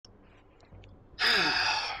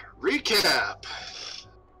recap.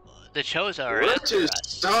 The Chozo are Where after to us.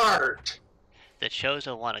 start? The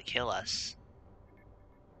Chozo want to kill us.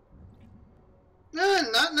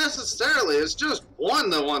 Not necessarily. It's just one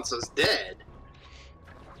that wants us dead.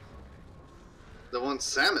 The one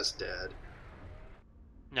Samus dead.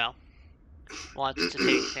 No. Wants to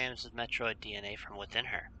take Samus's Metroid DNA from within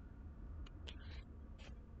her.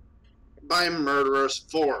 By murderous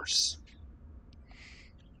force.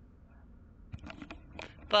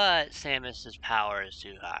 But Samus's power is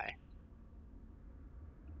too high.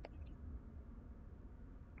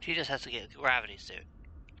 She just has to get a gravity suit.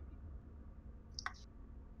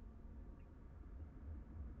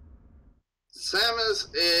 Samus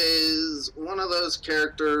is one of those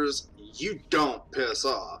characters you don't piss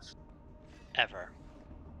off. Ever.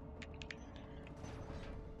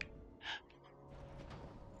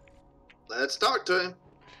 Let's talk to him.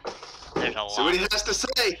 There's a See what he has to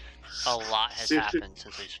say. A lot has happened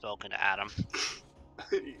since we've spoken to Adam.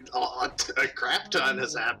 A crap ton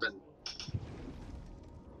has happened.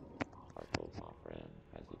 Our profile friend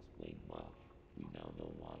has explained much. We now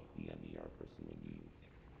know why the enemy are pursuing you.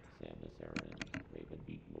 Samus Aran, Raven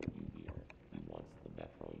Beak brought you here. He wants the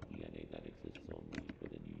Metroid DNA that exists only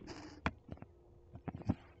within you.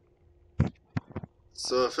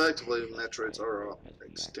 So effectively, Metroids are all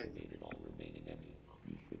extinct. All remaining enemies.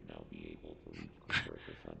 You should now be able to reach the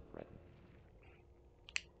surface unthreatened.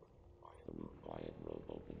 The required road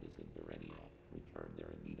opened is in Burenia. Return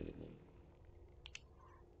there immediately.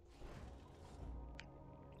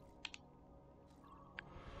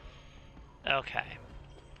 Okay.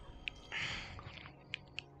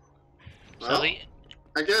 Well, So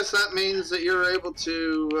I guess that means that you're able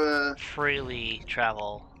to freely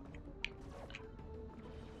travel.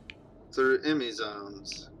 through Emmy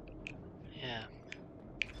zones. Yeah.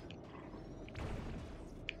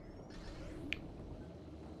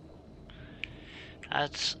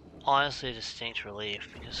 That's honestly a distinct relief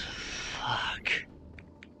because fuck.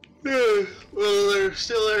 Yeah, well, there are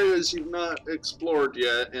still areas you've not explored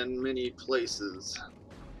yet in many places.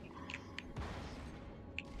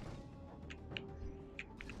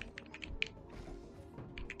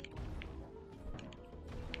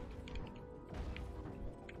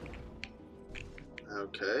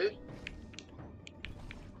 Okay.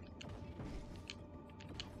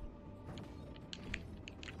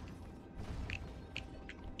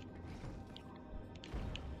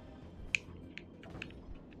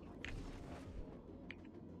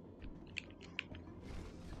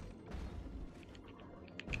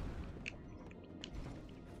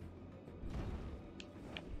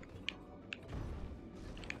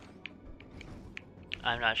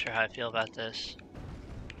 I'm not sure how I feel about this.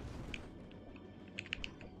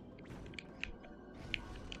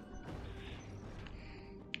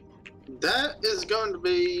 That is going to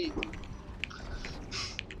be...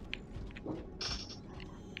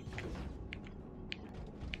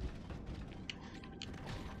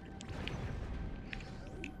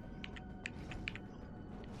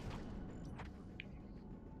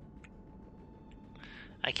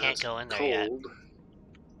 I can't go in there cold. yet.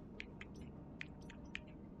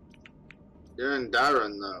 You're in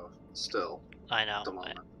Darren, though, still. I know. At the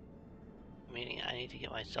moment. Meaning I need to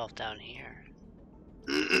get myself down here.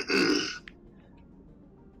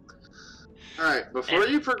 Alright, before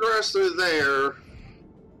you progress through there,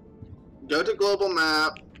 go to global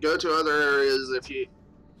map, go to other areas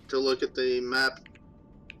to look at the map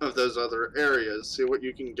of those other areas, see what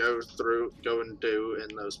you can go and do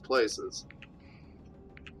in those places.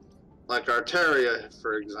 Like Arteria,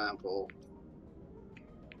 for example.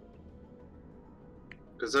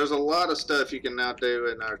 Because there's a lot of stuff you can now do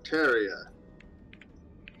in Arteria.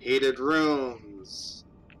 Heated rooms,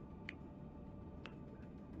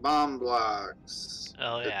 bomb blocks,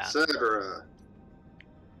 etc.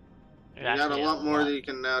 You got a lot more that you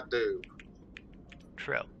can now do.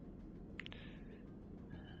 True.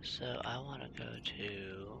 So I want to go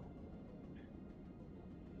to...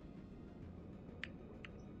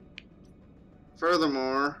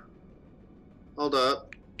 Furthermore, hold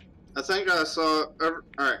up. I think I saw...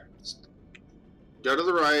 Alright. Go to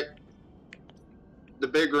the right. The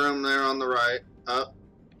big room there on the right. Up.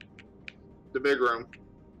 The big room.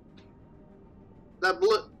 That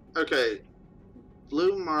blue... Okay.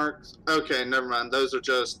 Blue marks... Okay, never mind. Those are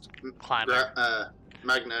just...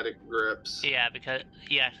 magnetic grips. Yeah, because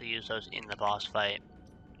you actually use those in the boss fight.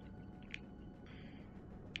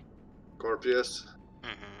 Corpius.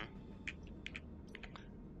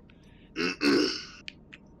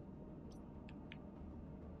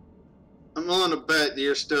 I'm willing to bet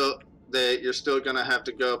that you're still gonna have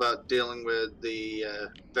to go about dealing with the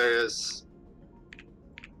various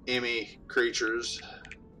enemy creatures.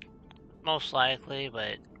 Most likely,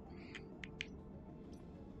 but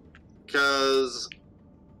Because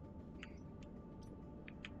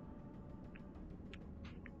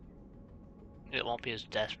it won't be as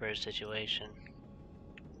desperate a situation.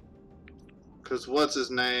 what's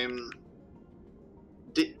his name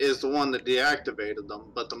is the one that deactivated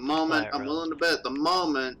them. But the moment, I'm willing to bet, the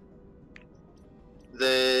moment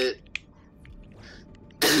that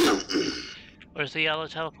Where's the yellow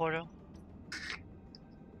teleporter?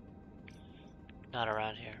 Not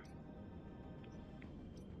around here.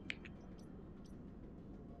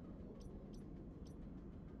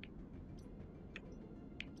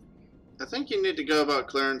 I think you need to go about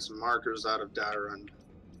clearing some markers out of Dairon.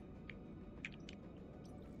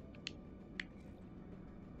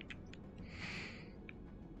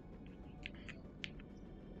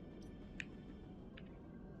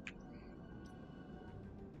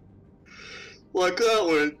 Like that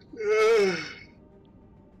one.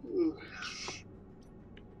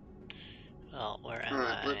 Oh, where am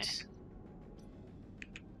I? Let's...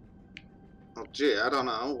 Oh, gee, I don't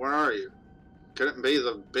know. Where are you? Couldn't be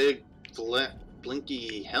the big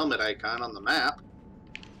blinky helmet icon on the map.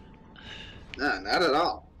 No, not at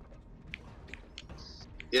all.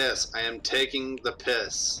 Yes, I am taking the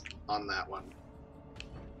piss on that one.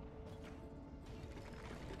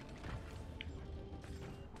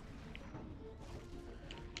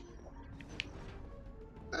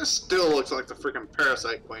 That still looks like the freaking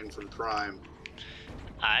Parasite Queen from Prime.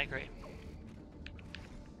 I agree.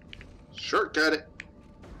 Shortcut it.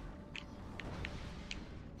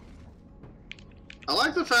 I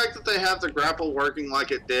like the fact that they have the grapple working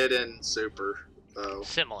like it did in Super, though.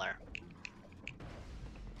 Similar.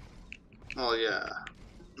 Oh, yeah.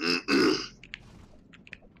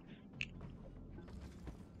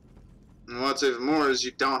 And what's even more is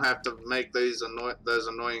you don't have to make those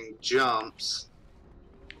annoying jumps.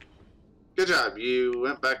 Good job, you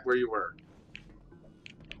went back where you were.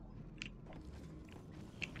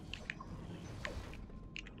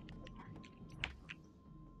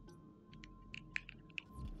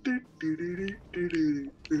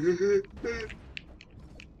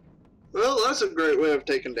 Well, that's a great way of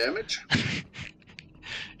taking damage.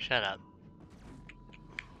 Shut up.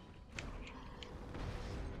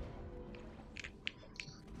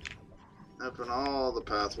 Open all the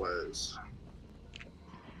pathways.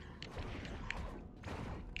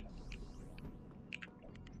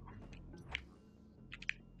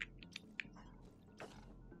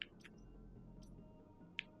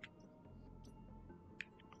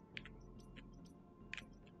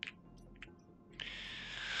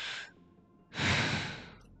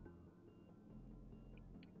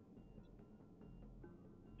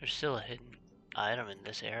 There's still a hidden item in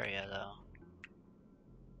this area, though.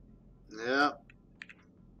 Yeah.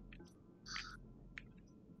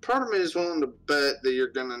 Part of me is willing to bet that you're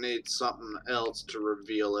gonna need something else to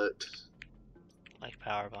reveal it. Like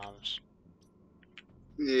power bombs.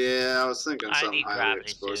 Yeah, I was thinking I something need highly gravity,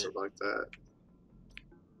 explosive like that.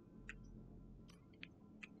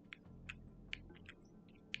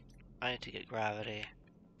 I need to get gravity.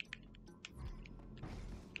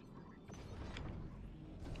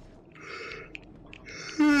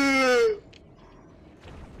 You're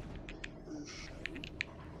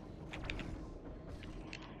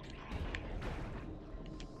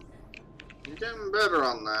getting better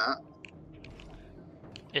on that.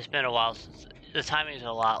 It's been a while since... The timing is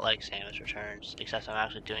a lot like Samus Returns, except I'm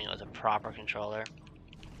actually doing it with a proper controller.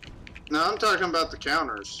 No, I'm talking about the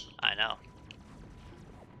counters. I know.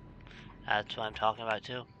 That's what I'm talking about,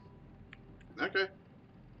 too. Okay.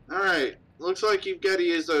 Alright. Looks like you've got to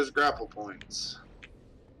use those grapple points.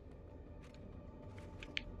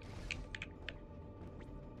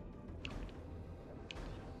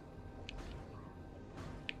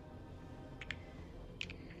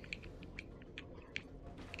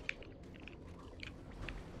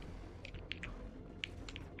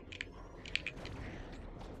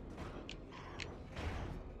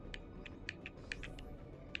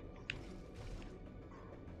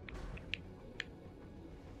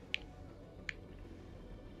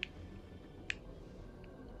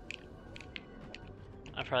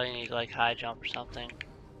 I probably need, like, high jump or something.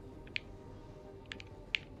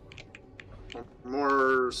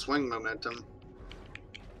 More swing momentum.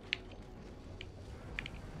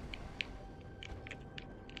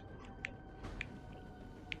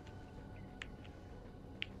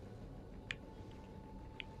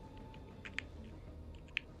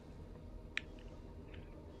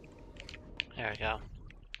 There we go.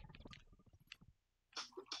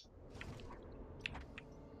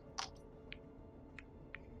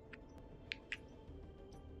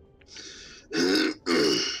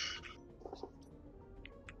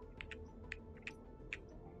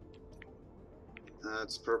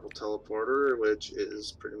 That's purple teleporter, which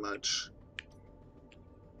is pretty much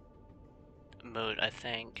moot, I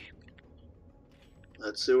think.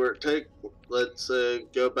 Let's see where it takes. Let's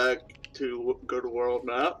go to world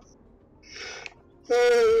map.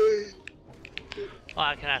 Hey. Well,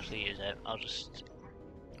 I can actually use it.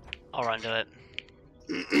 I'll run to it.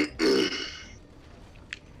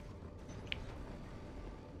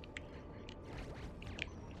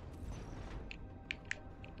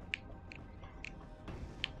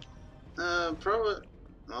 Probably.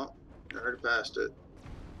 Oh, I already passed it.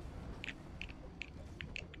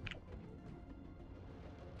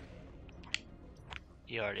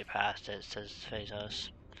 You already passed it, says Phasos.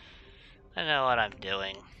 I know what I'm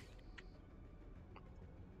doing.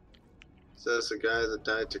 Says the guy that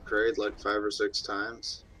died to Kraid like 5 or 6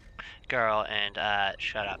 times. Girl, and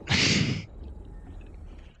shut up.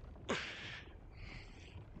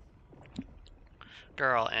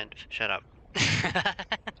 Girl, and shut up.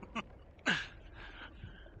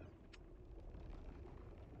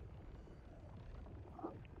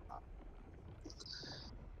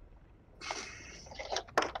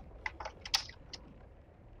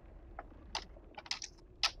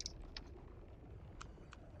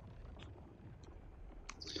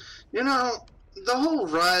 You know, the whole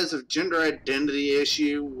rise of gender identity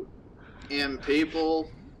issue in people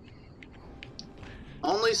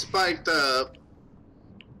only spiked up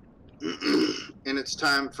in its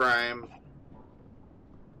time frame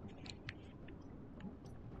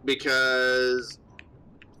because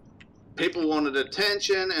people wanted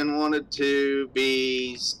attention and wanted to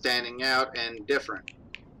be standing out and different.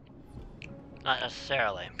 Not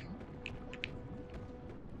necessarily.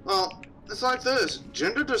 Well, it's like this.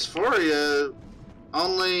 Gender dysphoria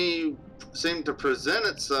only seemed to present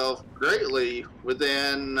itself greatly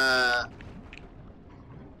within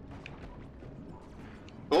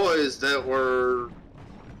boys that were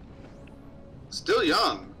still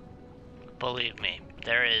young. Believe me,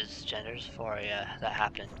 there is gender dysphoria that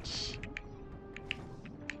happens.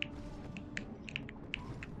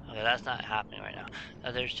 Okay, that's not happening right now.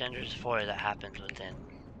 There's gender dysphoria that happens within.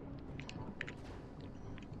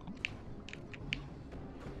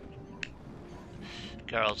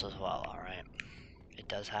 Girls as well, alright? It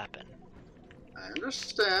does happen. I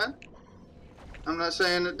understand. I'm not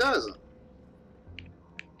saying it doesn't.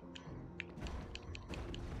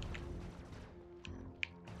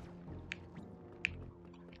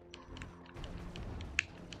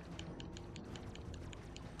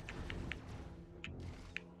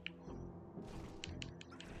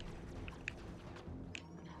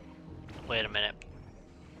 Wait a minute.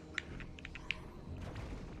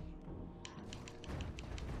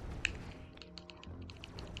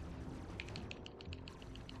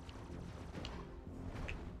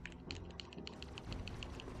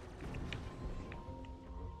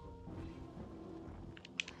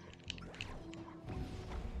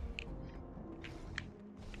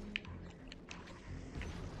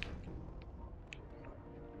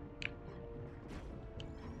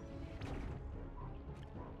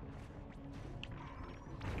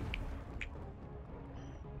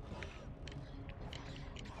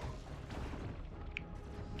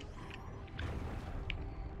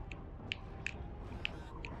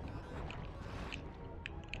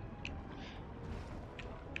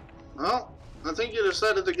 Well, I think you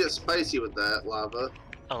decided to get spicy with that, Lava.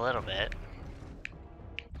 A little bit.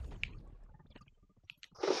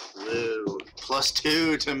 Ooh,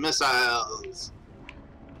 +2 to missiles.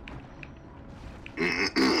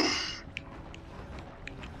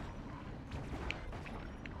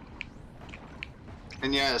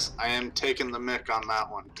 And yes, I am taking the mic on that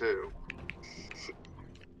one too.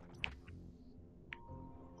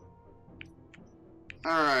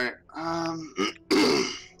 Alright,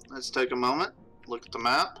 let's take a moment, look at the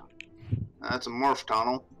map. That's a morph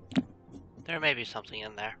tunnel. There may be something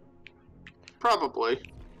in there. Probably.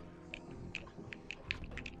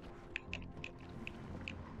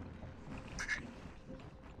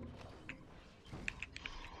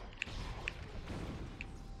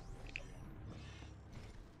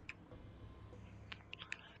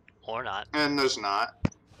 Or not. And there's not.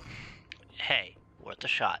 Hey, worth a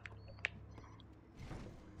shot.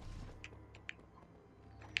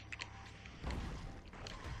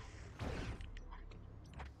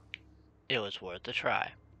 It was worth a try.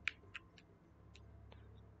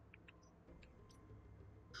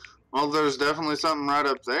 Well, there's definitely something right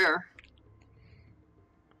up there.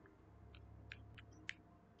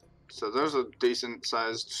 So there's a decent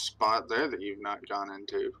sized spot there that you've not gone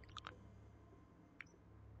into.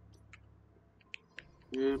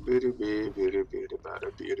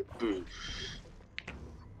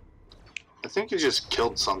 I think he just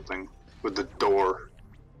killed something with the door.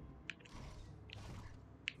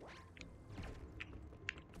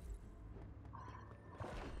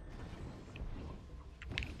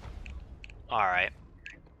 Alright.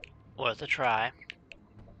 Worth a try.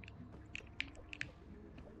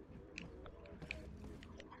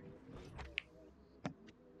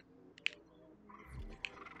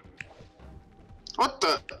 What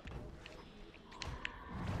the?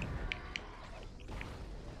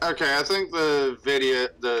 Okay, I think the video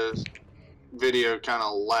kind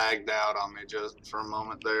of lagged out on me just for a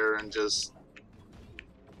moment there and just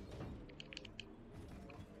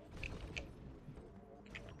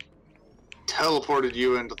teleported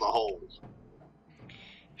you into the hole.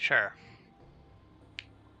 Sure.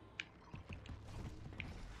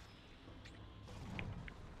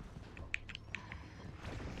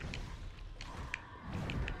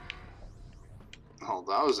 Oh,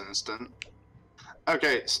 that was instant.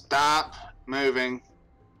 Okay, stop moving.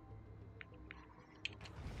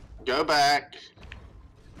 Go back.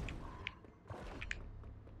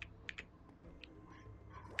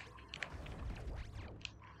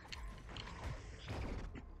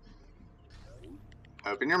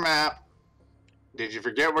 Open your map. Did you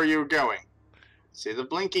forget where you were going? See the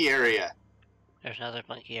blinky area? There's another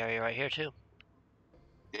blinky area right here, too.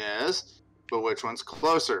 Yes, but which one's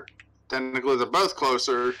closer? Technically, they're both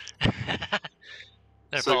closer.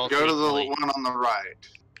 They're So both go to the equally. one on the right.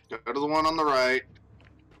 Go to the one on the right.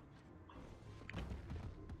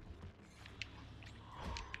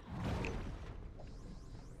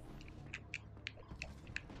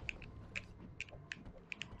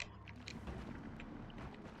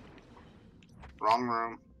 Wrong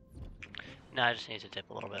room. No, I just need to dip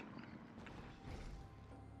a little bit.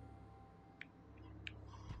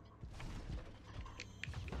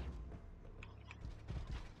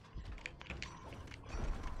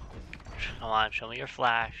 Come on, show me your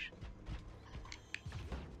flash.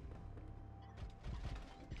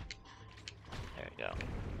 There we go.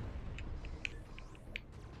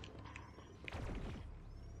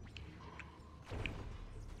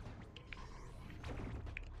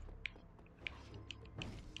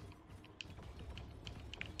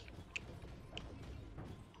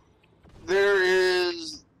 There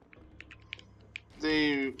is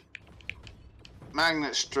the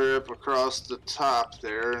magnet strip across the top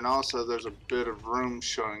there, and also there's a bit of room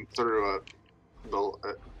showing through it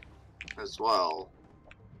as well.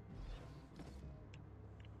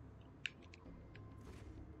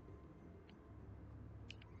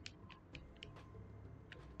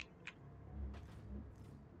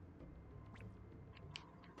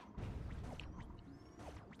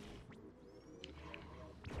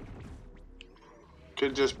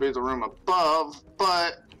 Could just be the room above,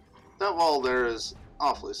 but that wall there is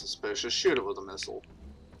awfully suspicious. Shoot it with a missile.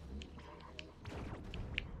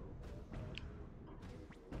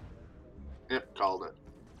 Yep, called it.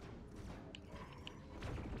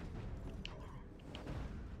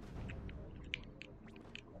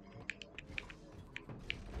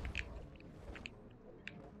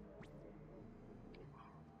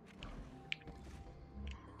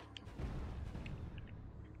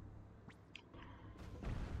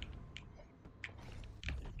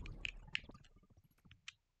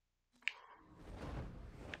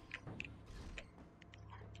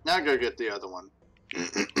 Now go get the other one.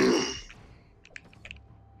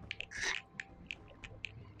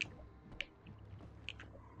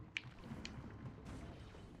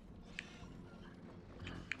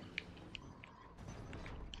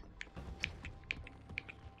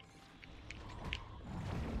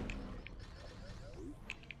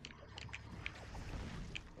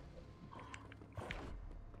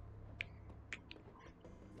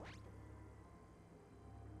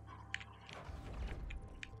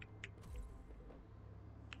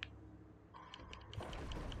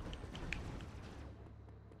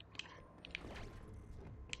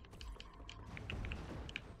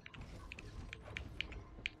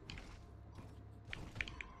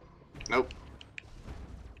 Nope.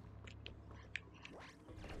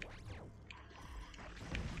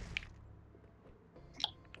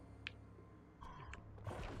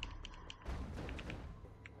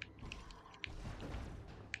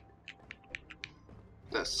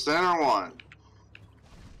 The center one.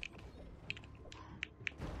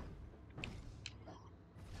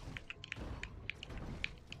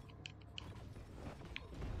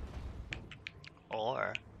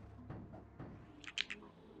 Or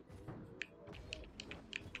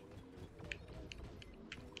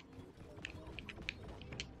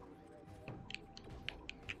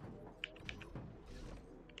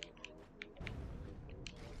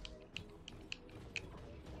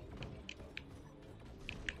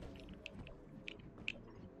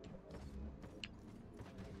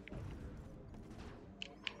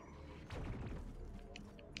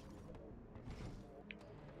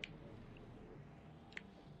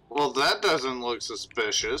Well, that doesn't look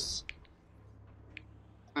suspicious.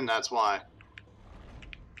 And that's why.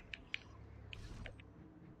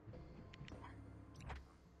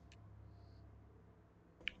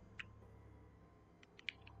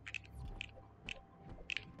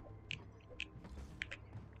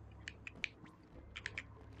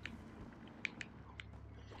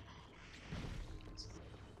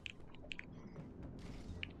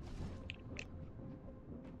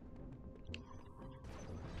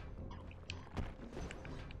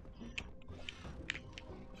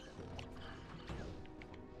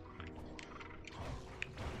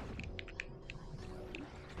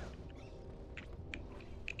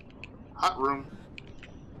 Hot room.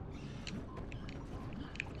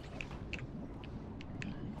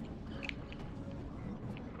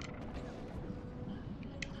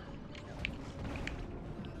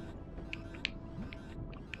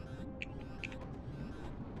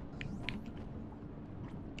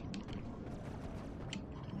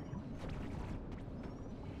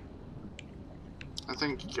 I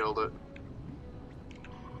think you killed it.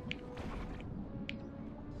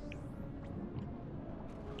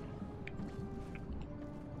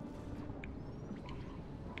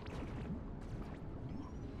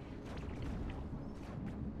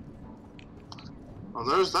 Well,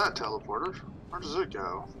 there's that teleporter. Where does it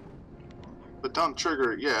go? But don't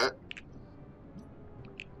trigger it yet.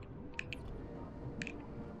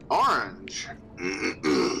 Orange.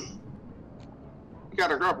 You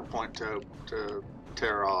got a grapple point to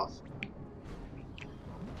tear off.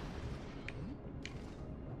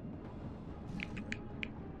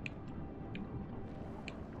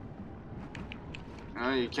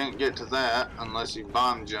 No, you can't get to that unless you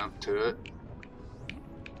bomb jump to it.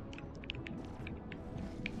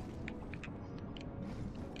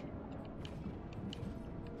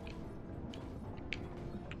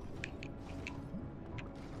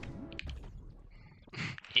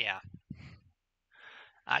 Yeah.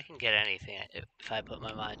 I can get anything if I put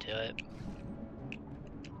my mind to it.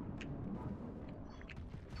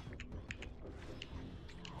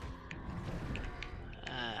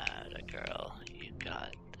 Ah, the girl, you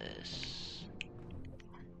got this.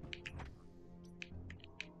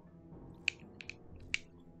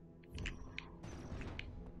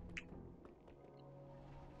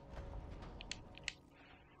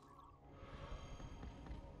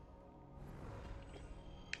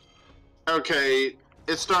 Okay,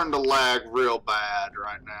 it's starting to lag real bad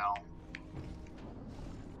right now.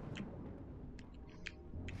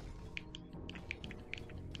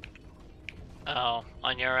 Oh,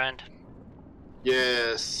 on your end?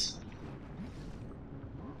 Yes.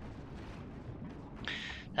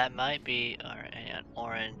 That might be an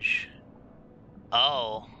orange.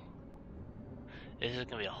 Oh. This is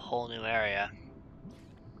gonna be a whole new area.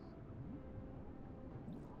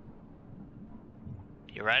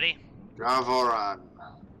 You ready? Gavoran.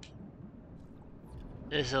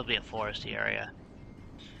 This will be a foresty area.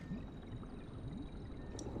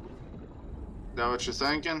 Is that what you're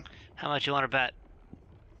thinking? How much you want to bet?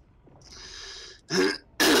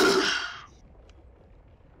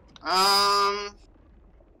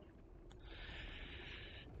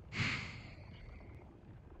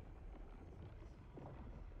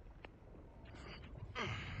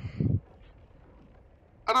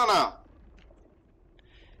 I don't know.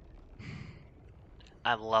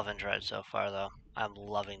 I'm loving Dread so far, though. I'm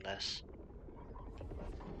loving this.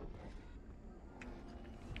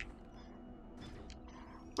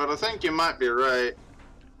 But I think you might be right.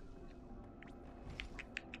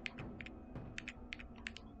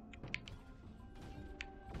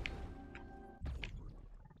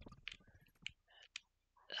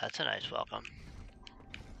 That's a nice welcome.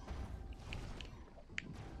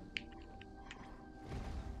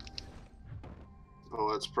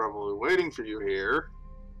 Oh, it's probably waiting for you here.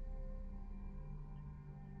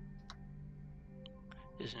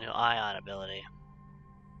 His new ion ability.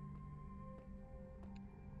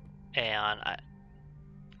 Aeon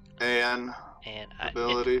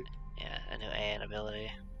Ability. Yeah, a new Aeon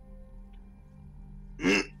ability.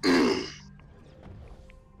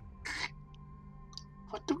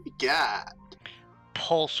 What do we got?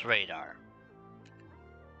 Pulse radar.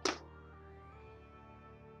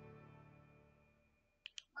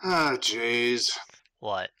 Ah, jeez.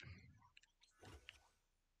 What?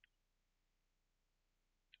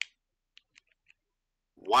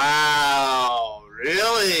 Wow,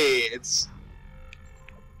 really? It's...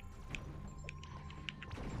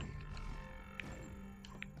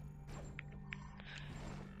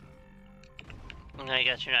 I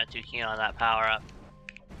guess you're not too keen on that power up.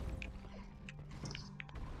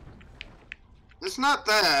 It's not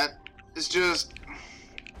that. It's just...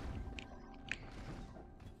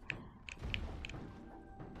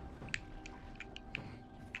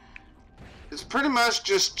 It's pretty much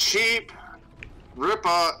just cheap rip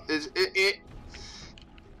off. It's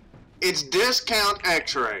discount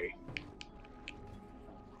X-ray.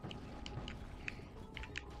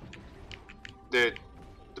 Dude,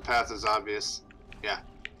 the path is obvious. Yeah.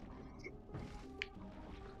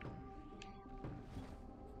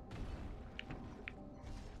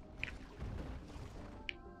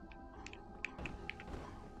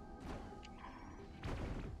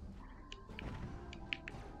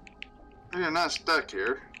 You're not stuck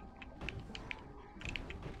here.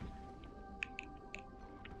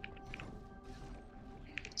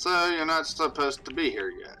 So you're not supposed to be here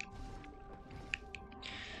yet.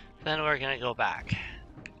 Then we're gonna go back.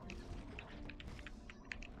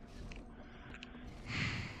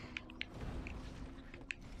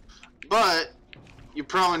 But you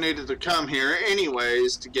probably needed to come here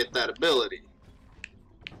anyways to get that ability.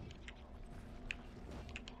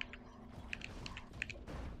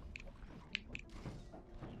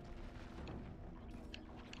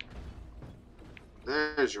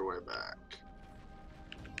 There's your way back.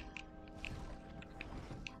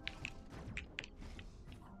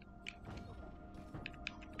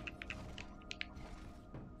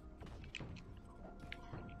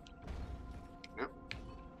 Yep.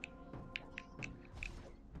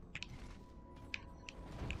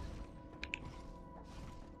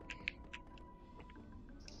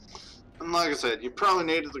 And like I said, you probably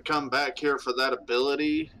needed to come back here for that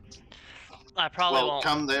ability. I probably Well, won't.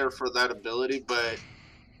 come there for that ability, but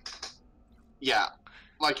yeah,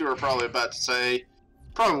 like you were probably about to say,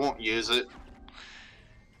 probably won't use it.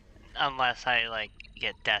 Unless I, like,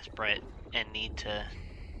 get desperate and need to.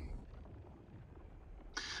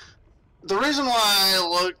 The reason why I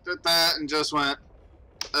looked at that and just went,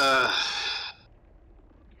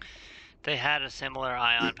 They had a similar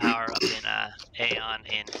ion power up in Aeon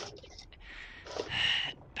in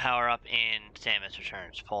power up in Samus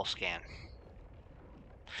Returns Pulse Scan.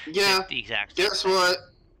 yeah, It's the exact same guess thing. what?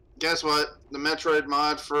 Guess what? The Metroid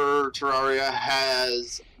mod for Terraria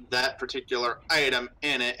has that particular item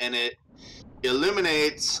in it, and it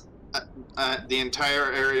illuminates the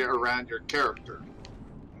entire area around your character.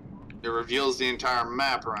 It reveals the entire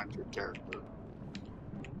map around your character.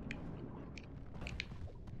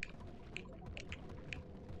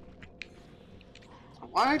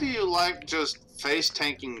 Why do you like just face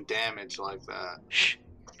tanking damage like that? Shh.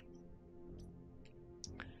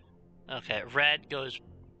 Okay, red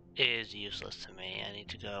is useless to me. I need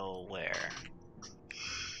to go where?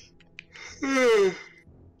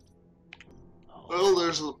 Well,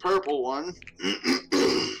 there's the purple one.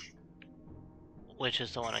 Which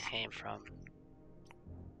is the one I came from?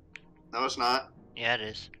 No, it's not. Yeah, it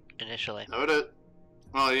is. Initially. No, it is.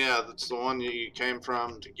 Well, yeah, that's the one you came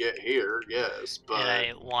from to get here, yes, but... And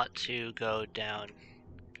I want to go down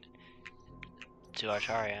to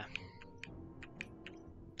Artaria.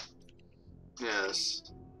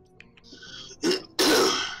 Yes.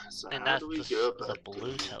 So And how that's do we the go about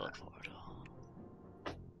blue this? teleportal.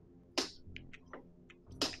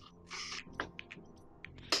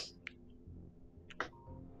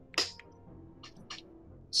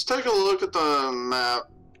 Let's take a look at the map.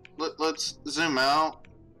 Let's zoom out.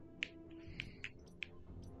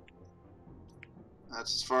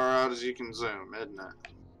 That's as far out as you can zoom, isn't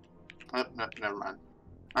it? Oh, no, never mind.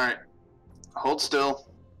 Alright. Hold still.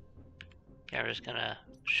 Yeah, I'm just gonna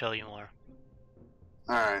show you more.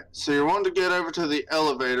 Alright, so you're wanting to get over to the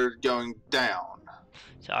elevator going down.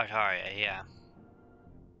 To Artaria, yeah.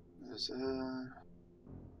 Is,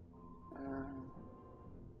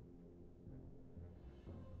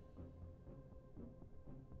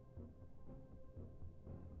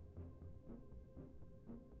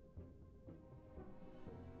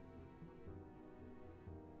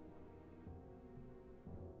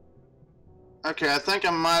 Okay, I think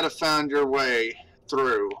I might have found your way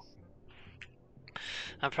through.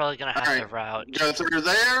 I'm probably gonna have to route. Go through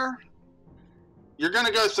there. You're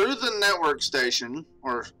gonna go through the network station,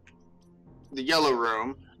 or the yellow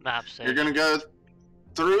room. Map station. You're gonna go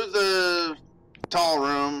through the tall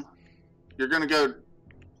room. You're gonna go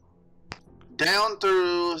down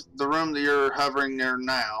through the room that you're hovering near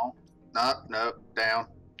now. Nope, down.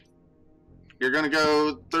 You're gonna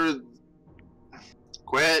go through...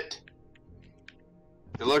 Quit.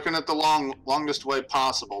 You're looking at the longest way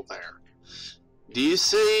possible there. Do you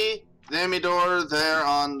see the enemy door there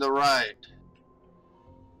on the right?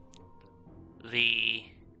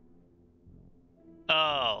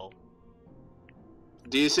 Oh.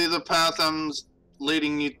 Do you see the path I'm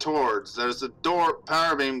leading you towards? There's a door,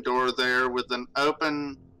 power beam door there with an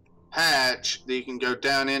open hatch that you can go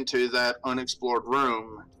down into that unexplored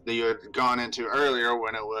room that you had gone into earlier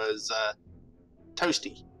when it was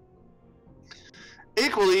toasty.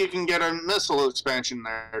 Equally, you can get a missile expansion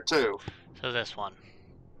there too. So this one.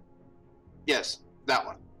 Yes, that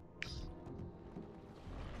one.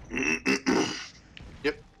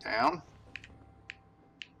 Yep, down.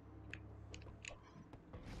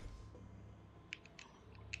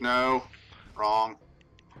 No, wrong.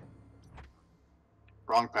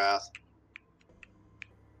 Wrong path.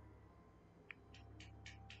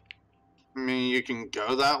 I mean, you can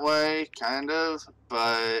go that way, kind of,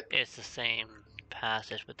 but... It's the same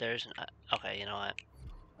passage, but there's an... Okay, you know what?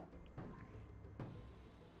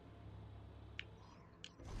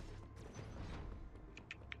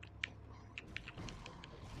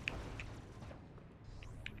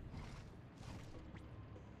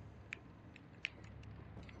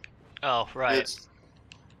 Oh, right.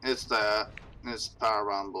 It's that. It's the power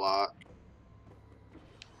bomb block.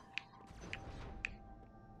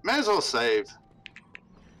 May as well save.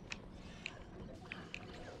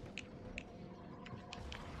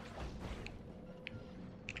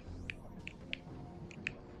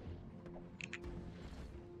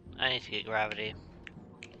 I need to get gravity.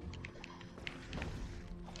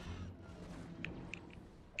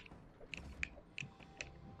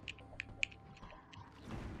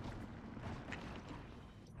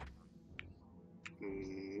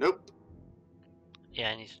 Nope. Yeah,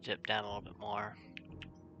 I need to dip down a little bit more.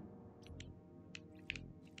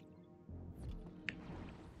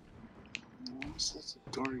 That's a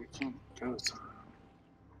door you can't go through.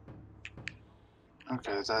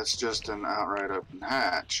 Okay, that's just an outright open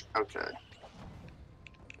hatch. Okay.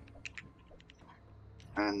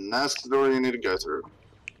 And that's the door you need to go through.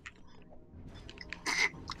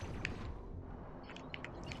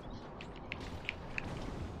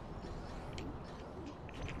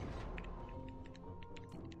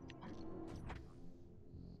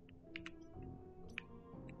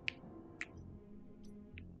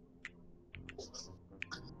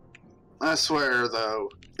 I swear,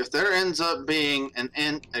 though, if there ends up being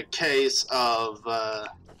a case of, There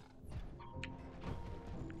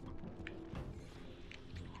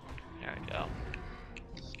we go.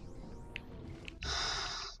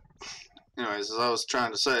 Anyways, as I was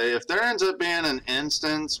trying to say, if there ends up being an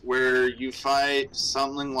instance where you fight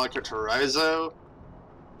something like a Terrazzo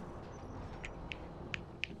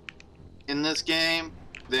in this game,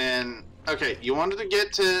 then, okay, you wanted to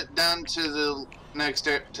get down to the next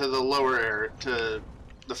to the lower area, to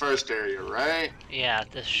the first area, right? Yeah,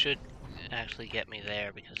 this should actually get me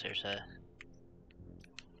there because there's a...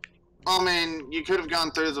 I mean, you could have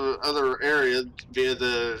gone through the other area via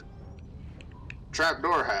the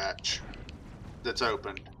trapdoor hatch that's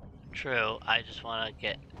open. True, I just want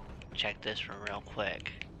to check this from real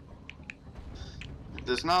quick. It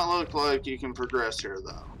does not look like you can progress here,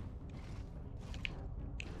 though.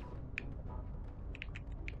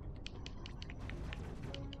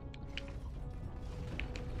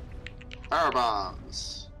 Power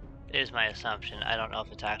bombs. It is my assumption. I don't know if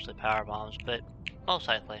it's actually power bombs, but most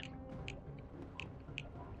likely.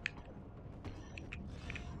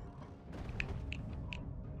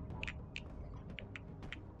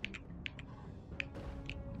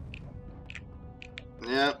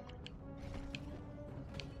 Yep.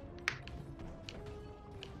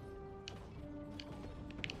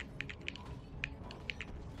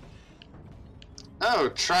 Oh,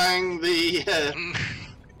 trying the...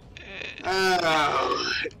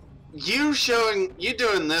 Oh, you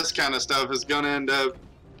doing this kind of stuff is gonna end up...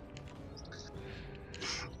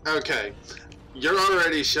 Okay, you're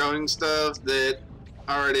already showing stuff that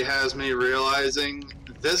already has me realizing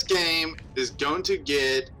this game is going to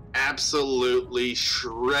get absolutely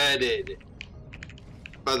shredded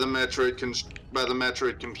by the Metroid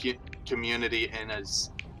community and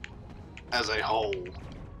as a whole.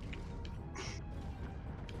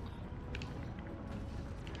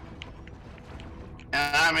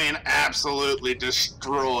 And I mean absolutely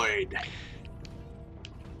destroyed.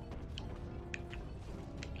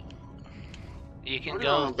 You can We're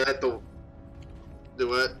go... gonna bet the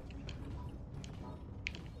what?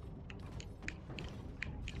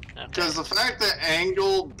 Because the fact that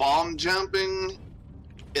angle bomb jumping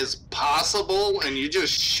is possible and you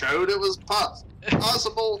just showed it was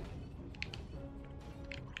possible.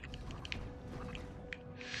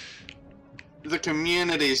 The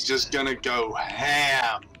community's just gonna go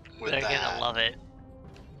ham with They're that. gonna love it.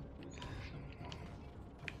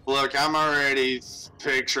 Look, I'm already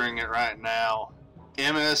picturing it right now.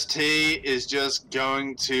 MST is just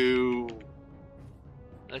going to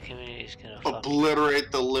The community's gonna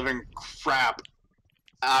obliterate the living crap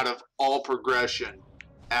out of all progression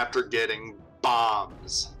after getting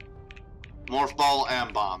bombs. Morph ball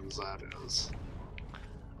and bombs, that is.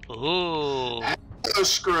 Ooh. Hello,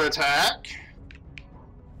 screw attack.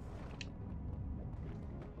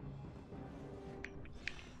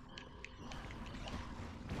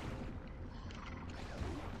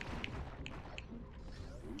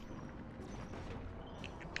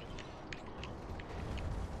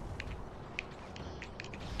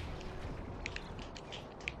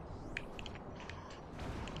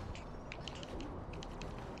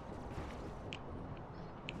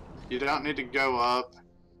 You don't need to go up.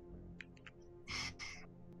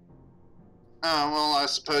 Oh, well, I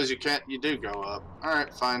suppose you can't. You do go up.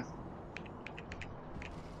 Alright, fine.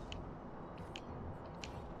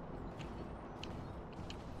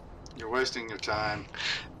 You're wasting your time.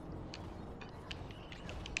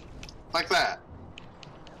 Like that.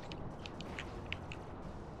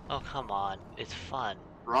 Oh, come on. It's fun.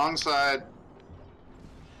 Wrong side.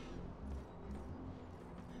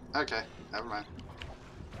 Okay, never mind.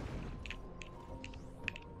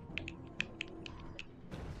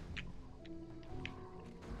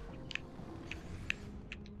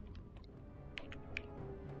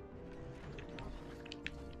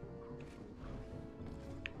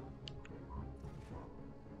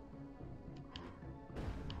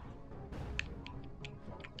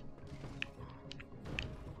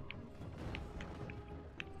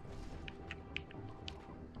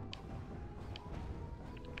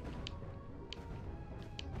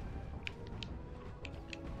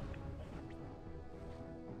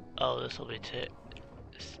 Oh, this will be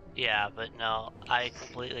yeah, but no, I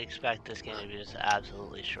completely expect this game to be just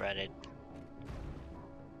absolutely shredded.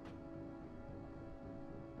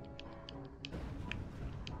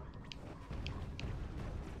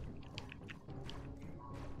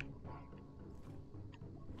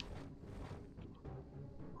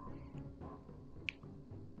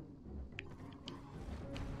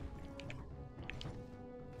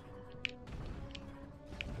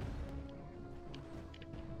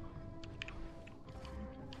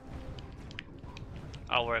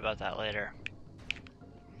 I'll worry about that later.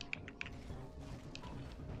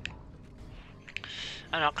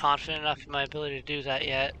 I'm not confident enough in my ability to do that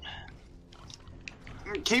yet.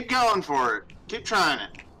 Keep going for it. Keep trying it.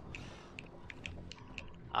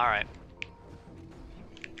 Alright.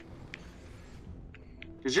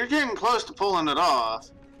 Because you're getting close to pulling it off.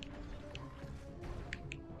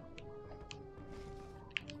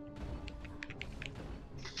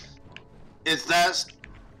 It's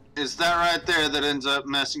that right there that ends up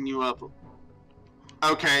messing you up.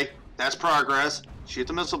 Okay, that's progress. Shoot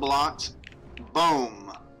the missile blocks.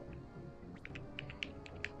 Boom.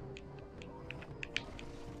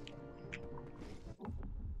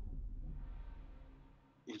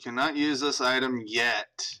 You cannot use this item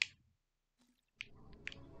yet.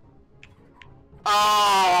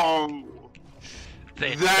 Oh!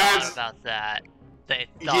 They thought about that. They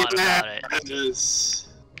thought about it. Yes.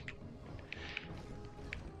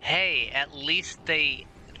 Hey, at least they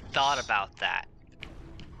thought about that.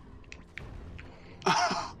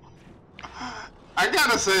 I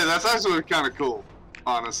gotta say, that's actually kind of cool,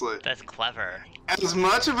 honestly. That's clever. As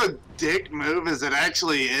much of a dick move as it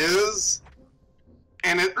actually is,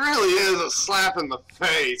 and it really is a slap in the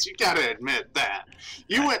face, you gotta admit that.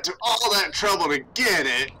 You went to all that trouble to get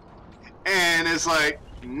it, and it's like,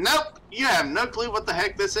 nope, you have no clue what the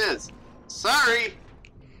heck this is. Sorry.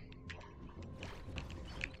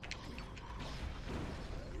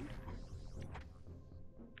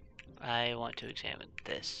 I want to examine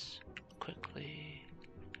this quickly.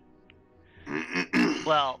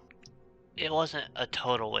 Well, it wasn't a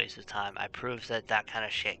total waste of time. I proved that that kind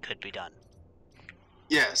of shit could be done.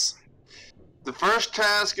 Yes. The first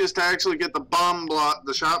task is to actually get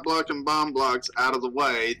the shot block and bomb blocks out of the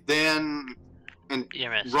way, then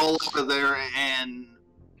roll out of there and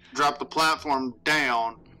drop the platform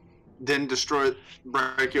down, then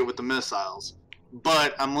break it with the missiles.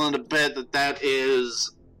 But I'm willing to bet that that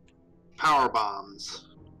is power bombs.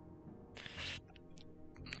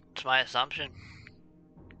 It's my assumption.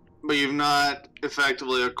 But you've not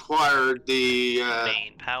effectively acquired the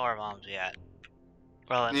main power bombs yet.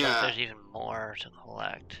 Well, unless there's even more to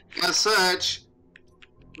collect. As such,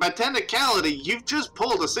 by technicality, you've just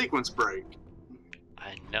pulled a sequence break.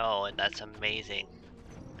 I know, and that's amazing.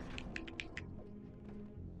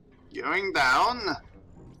 Going down.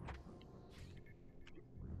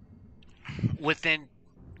 Within...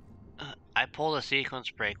 I pulled a sequence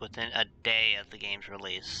break within a day of the game's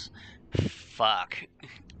release. Fuck.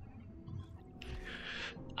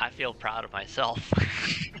 I feel proud of myself.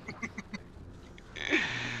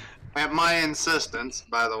 At my insistence,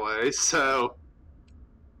 by the way, so...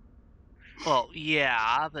 Well,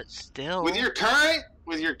 yeah, but still... With your current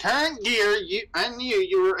with your current gear, I knew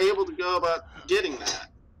you were able to go about getting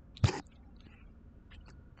that.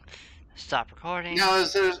 Stop recording. Now,